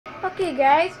Okay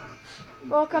guys,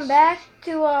 welcome back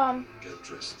to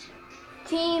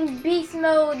Team Beast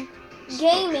Mode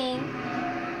Gaming.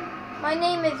 My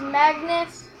name is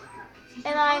Magnus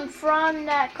and I'm from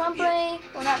that company,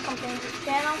 well not company, this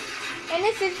channel. And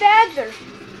this is Badger.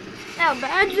 Now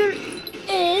Badger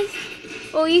is,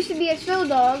 well, he used to be a show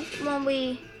dog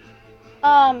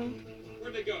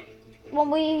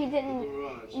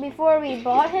before we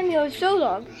bought him, he was a show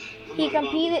dog. He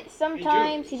competed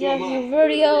sometimes, he does his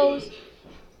videos.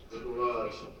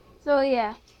 So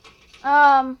yeah.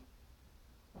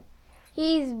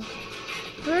 He's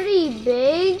pretty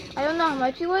big. I don't know how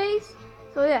much he weighs.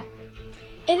 So yeah.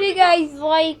 If you guys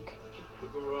like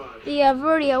the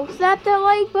video, slap that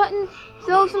like button,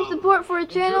 show some support for the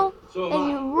channel, and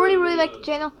you really like the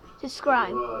channel,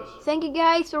 subscribe. Thank you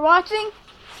guys for watching.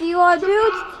 See you all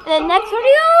dudes in the next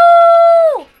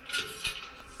video.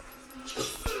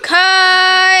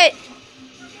 Cut!